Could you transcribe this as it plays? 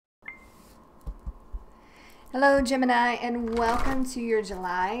Hello Gemini, and welcome to your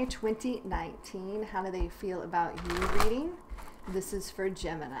July 2019 How do they feel about you reading. This is for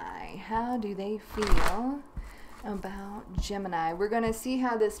Gemini. How do they feel about Gemini? We're going to see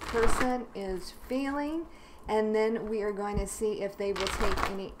how this person is feeling, and then we are going to see if they will take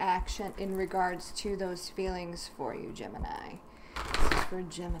any action in regards to those feelings for you, Gemini. This is for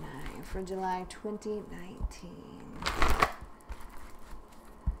Gemini for July 2019.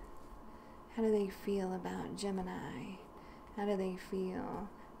 How do they feel about Gemini? How do they feel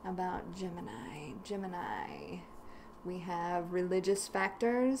about Gemini? Gemini, we have religious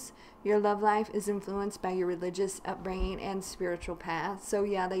factors. Your love life is influenced by your religious upbringing and spiritual path. So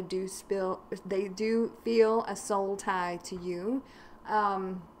yeah, they do feel a soul tie to you.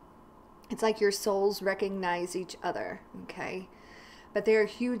 It's like your souls recognize each other, okay? But there are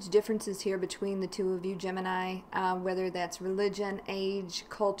huge differences here between the two of you, Gemini, whether that's religion, age,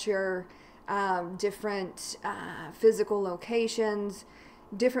 culture, different physical locations,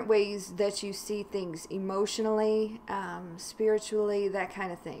 different ways that you see things emotionally, spiritually, that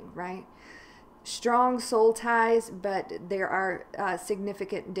kind of thing, right? Strong soul ties, but there are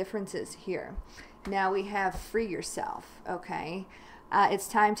significant differences here. Now we have free yourself, okay? It's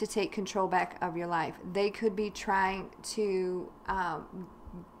time to take control back of your life. They could be trying to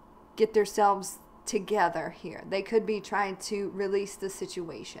get themselves together here. They could be trying to release the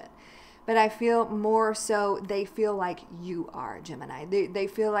situation. But I feel more so they feel like you are, Gemini. They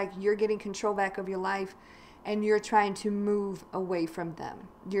feel like you're getting control back of your life and you're trying to move away from them.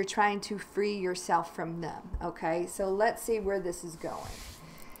 You're trying to free yourself from them, okay? So let's see where this is going.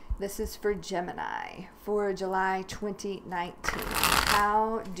 This is for Gemini for July 2019.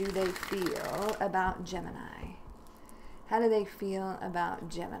 How do they feel about Gemini? How do they feel about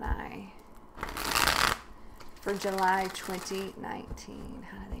Gemini for July 2019?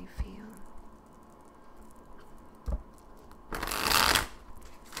 How do they feel?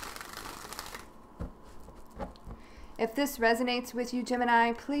 If this resonates with you,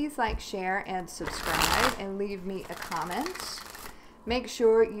 Gemini, please like, share, and subscribe, and leave me a comment. Make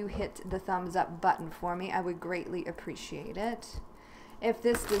sure you hit the thumbs up button for me. I would greatly appreciate it. If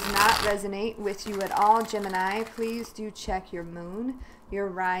this does not resonate with you at all, Gemini, please do check your moon, your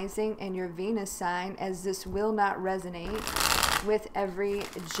rising, and your Venus sign, as this will not resonate with every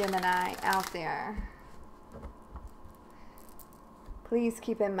Gemini out there. Please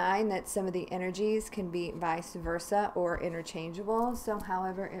keep in mind that some of the energies can be vice versa or interchangeable, so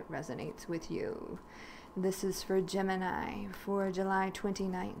however it resonates with you. This is for Gemini for July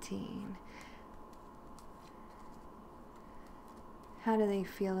 2019. How do they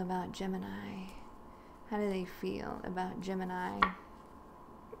feel about Gemini? How do they feel about Gemini?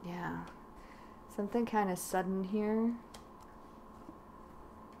 Yeah, something kind of sudden here.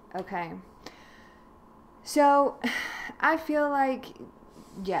 Okay. So, I feel like,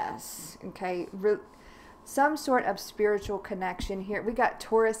 yes, okay, some sort of spiritual connection here. We got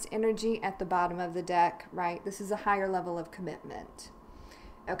Taurus energy at the bottom of the deck, right? This is a higher level of commitment,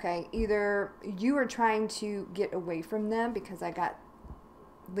 okay? Either you are trying to get away from them, because I got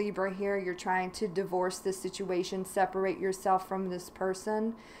Libra here. You're trying to divorce this situation, separate yourself from this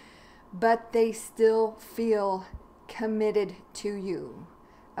person, but they still feel committed to you.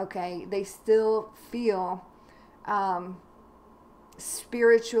 Okay, they still feel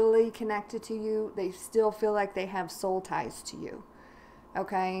spiritually connected to you. They still feel like they have soul ties to you.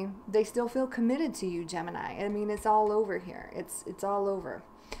 Okay, they still feel committed to you, Gemini. I mean, it's all over here. It's all over.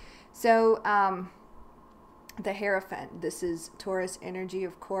 So, the Hierophant. This is Taurus energy,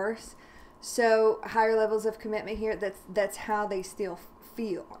 of course. So, higher levels of commitment here. That's how they still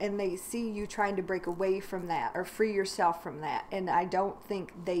feel, and they see you trying to break away from that or free yourself from that, and I don't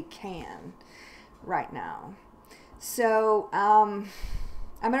think they can right now. So I'm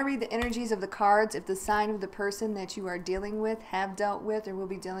going to read the energies of the cards. If the sign of the person that you are dealing with, have dealt with, or will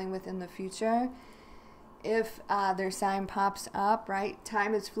be dealing with in the future, if their sign pops up, right?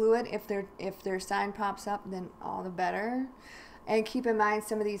 Time is fluid. If their sign pops up, then all the better. And keep in mind,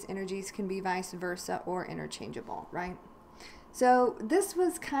 some of these energies can be vice versa or interchangeable, right? So this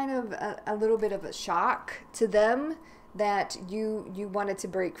was kind of a little bit of a shock to them that you wanted to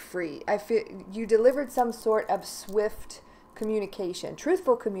break free. I feel you delivered some sort of swift communication,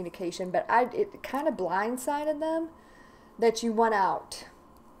 truthful communication, but it kind of blindsided them that you went out.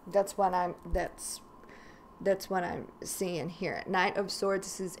 That's what I'm seeing here. Knight of Swords,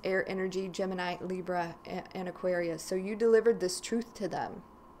 this is air energy, Gemini, Libra, and Aquarius. So you delivered this truth to them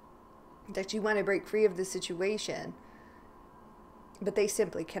that you want to break free of the situation, but they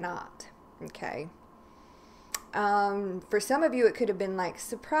simply cannot, okay? For some of you, it could have been like,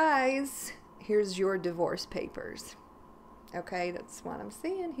 surprise, Here's your divorce papers. Okay, that's what I'm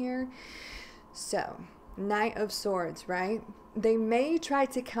seeing here. So, Knight of Swords, right? They may try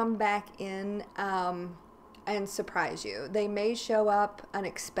to come back in and surprise you. They may show up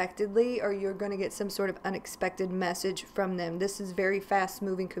unexpectedly, or you're going to get some sort of unexpected message from them. This is very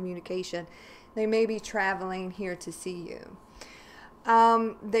fast-moving communication. They may be traveling here to see you.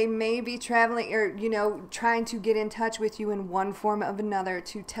 They may be traveling or, you know, trying to get in touch with you in one form of another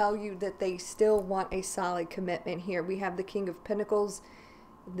to tell you that they still want a solid commitment here. We have the King of Pentacles.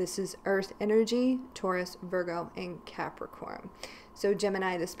 This is Earth energy, Taurus, Virgo, and Capricorn. So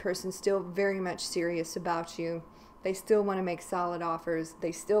Gemini, this person's still very much serious about you. They still want to make solid offers.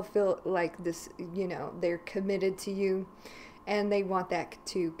 They still feel like this, you know, they're committed to you, and they want that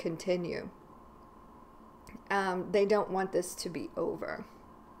to continue. They don't want this to be over.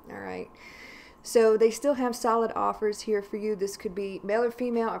 All right. So they still have solid offers here for you. This could be male or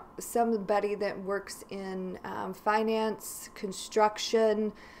female, or somebody that works in finance,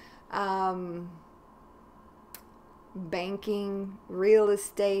 construction, banking, real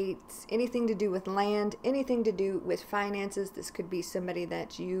estate, anything to do with land, anything to do with finances. This could be somebody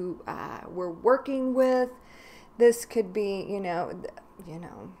that you were working with. This could be, you know,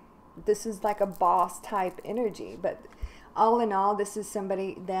 this is like a boss type energy, but all in all, this is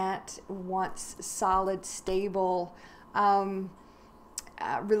somebody that wants solid, stable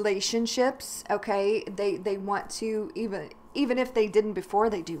relationships. Okay, they want to, even if they didn't before,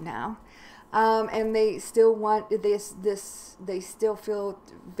 they do now, and they still want this. They still feel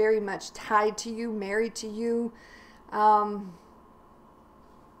very much tied to you, married to you.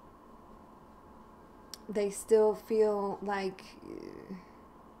 They still feel like,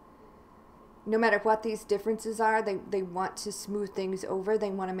 no matter what these differences are, they want to smooth things over. They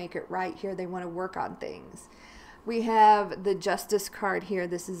want to make it right here. They want to work on things. We have the Justice card here.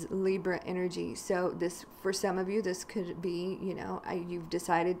 This is Libra energy. So this, for some of you, this could be, you know, you've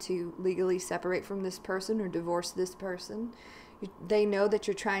decided to legally separate from this person or divorce this person. They know that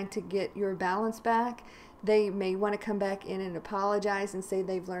you're trying to get your balance back. They may want to come back in and apologize and say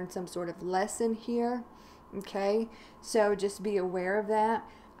they've learned some sort of lesson here. Okay, so just be aware of that.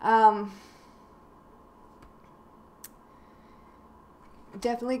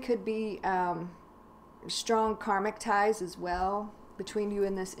 Definitely could be strong karmic ties as well between you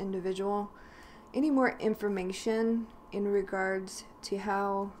and this individual. Any more information in regards to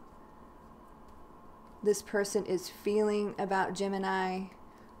how this person is feeling about Gemini,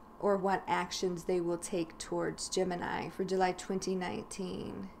 or what actions they will take towards Gemini for July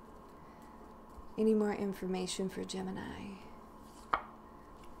 2019? Any more information for Gemini?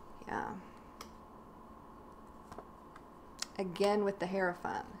 Yeah. Again with the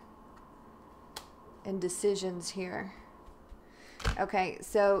Hierophant and decisions here. Okay,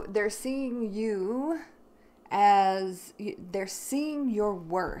 so they're seeing you as, they're seeing your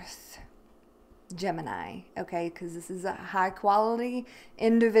worth, Gemini, okay, because this is a high quality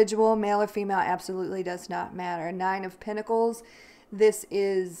individual, male or female, absolutely does not matter. Nine of Pentacles, this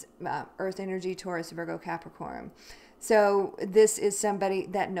is Earth energy, Taurus, Virgo, Capricorn. So this is somebody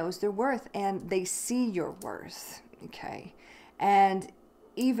that knows their worth, and they see your worth, okay. And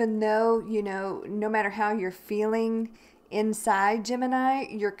even though, you know, no matter how you're feeling inside, Gemini,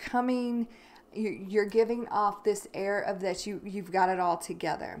 you're giving off this air of that you've got it all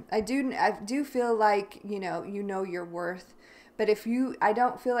together. I do feel like, you know your worth, but I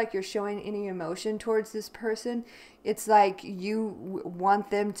don't feel like you're showing any emotion towards this person. It's like you want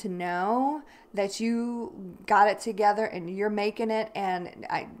them to know that you got it together and you're making it, and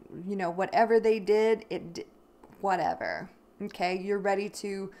whatever they did, whatever. Okay, you're ready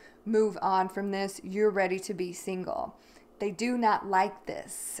to move on from this. You're ready to be single. They do not like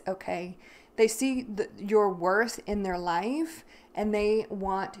this, okay? They see your worth in their life, and they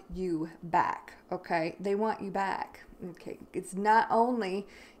want you back, okay? They want you back, okay? It's not only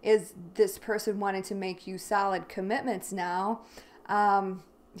is this person wanting to make you solid commitments now,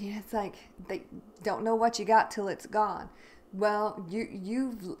 it's like they don't know what you got till it's gone. Well,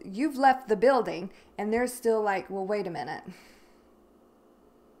 you've left the building, and they're still like, well, wait a minute.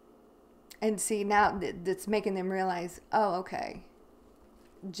 And see, now that's making them realize, oh, okay,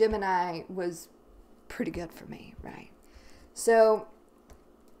 Gemini was pretty good for me, right? So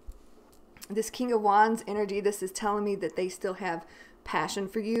this King of Wands energy, this is telling me that they still have passion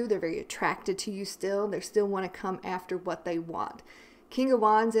for you. They're very attracted to you still. They still want to come after what they want. King of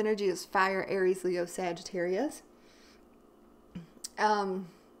Wands energy is fire, Aries, Leo, Sagittarius.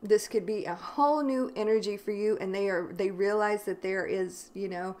 This could be a whole new energy for you, and they realize that there is,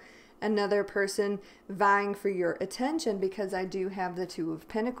 another person vying for your attention, because I do have the Two of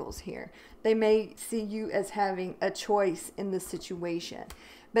Pentacles here. They may see you as having a choice in the situation,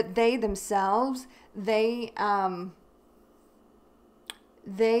 but they themselves, they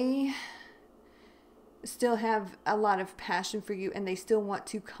still have a lot of passion for you, and they still want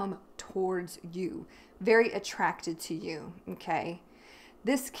to come towards you. Very attracted to you, okay?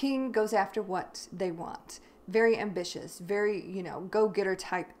 This king goes after what they want. Very ambitious, very, you know, go-getter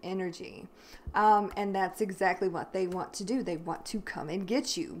type energy. And that's exactly what they want to do. They want to come and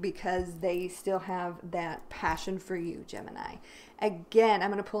get you because they still have that passion for you, Gemini. Again,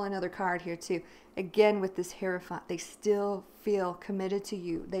 I'm going to pull another card here too. Again, with this Hierophant, they still feel committed to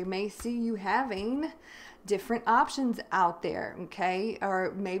you. They may see you having different options out there, okay?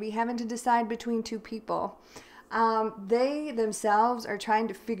 Or maybe having to decide between two people. They themselves are trying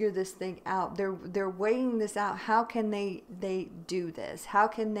to figure this thing out. They're weighing this out. How can they do this? How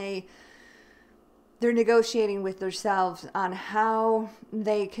can they're negotiating with themselves on how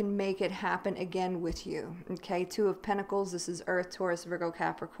they can make it happen again with you. Okay, Two of Pentacles, this is Earth, Taurus, Virgo,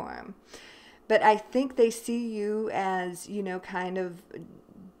 Capricorn. But I think they see you as, you know, kind of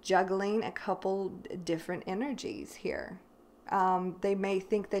juggling a couple different energies here. They may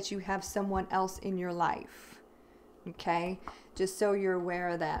think that you have someone else in your life. Okay, just so you're aware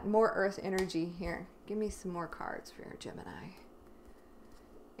of that. More Earth energy here. Give me some more cards for Gemini.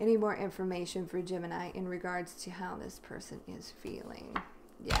 Any more information for Gemini in regards to how this person is feeling?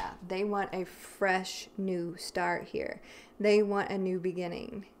 Yeah, they want a fresh new start here. They want a new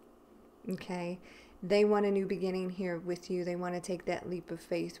beginning. Okay, they want a new beginning here with you. They want to take that leap of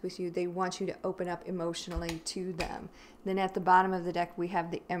faith with you. They want you to open up emotionally to them. Then at the bottom of the deck, we have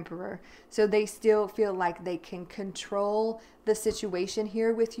the Emperor. So they still feel like they can control the situation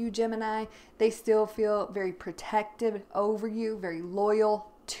here with you, Gemini. They still feel very protective over you, very loyal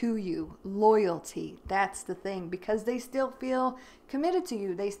to you. Loyalty, that's the thing, because they still feel committed to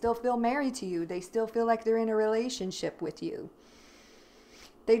you. They still feel married to you. They still feel like they're in a relationship with you.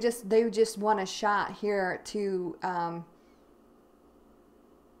 They just want a shot here to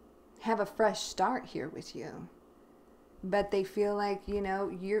have a fresh start here with you. But they feel like, you know,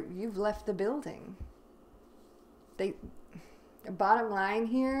 you've left the building. Bottom line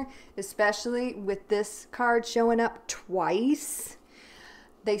here, especially with this card showing up twice,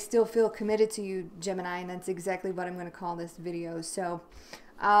 they still feel committed to you, Gemini, and that's exactly what I'm going to call this video. So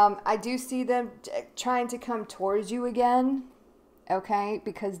I do see them trying to come towards you again. Okay,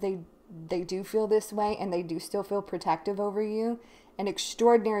 because they do feel this way, and they do still feel protective over you and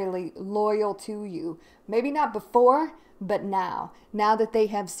extraordinarily loyal to you. Maybe not before, but now that they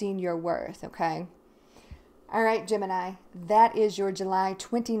have seen your worth, okay? All right, Gemini, that is your July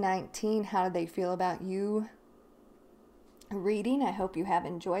 2019. How do they feel about you reading? I hope you have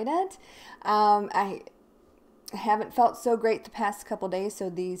enjoyed it. I haven't felt so great the past couple days, so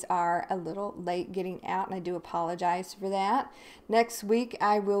these are a little late getting out, and I do apologize for that. Next week,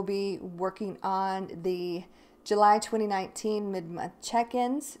 I will be working on the July 2019 mid-month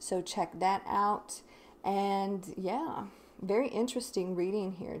check-ins, so check that out. And yeah, very interesting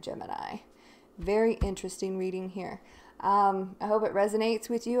reading here, Gemini. Very interesting reading here. I hope it resonates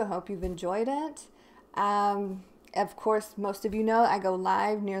with you. I hope you've enjoyed it. Of course, most of you know I go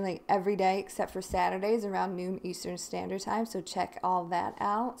live nearly every day except for Saturdays around noon Eastern Standard Time, so check all that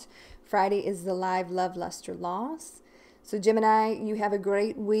out. Friday is the live Love, Luster, Loss. So Gemini, you have a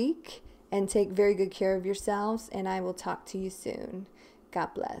great week and take very good care of yourselves, and I will talk to you soon.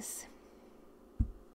 God bless.